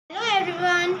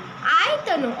I,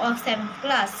 Tanu of 7th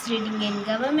class, reading in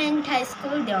Government High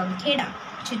School, Deon, Khera.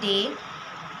 Today,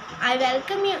 I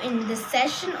welcome you in this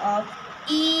session of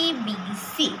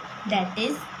EBC, that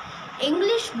is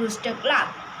English Booster Club.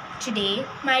 Today,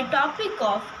 my topic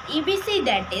of EBC,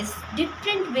 that is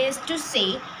different ways to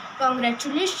say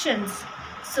congratulations.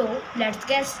 So, let's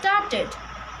get started.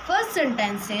 First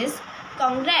sentence is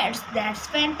congrats, that's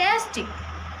fantastic.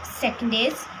 Second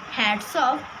is hats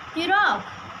off, you rock.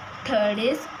 Third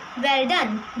is well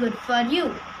done, good for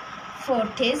you.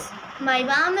 Fourth is my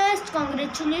warmest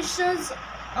congratulations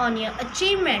on your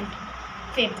achievement.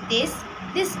 Fifth is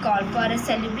this call for a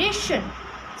celebration.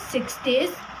 Sixth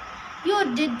is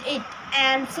you did it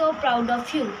and so proud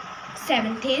of you.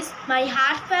 Seventh is my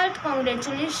heartfelt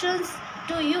congratulations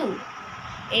to you.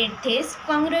 Eighth is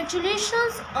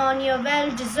congratulations on your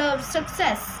well-deserved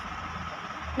success.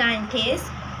 Ninth is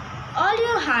all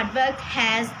your hard work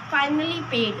has finally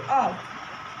paid off.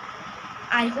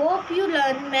 I hope you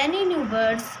learn many new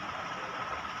words.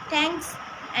 Thanks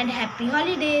and happy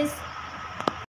holidays.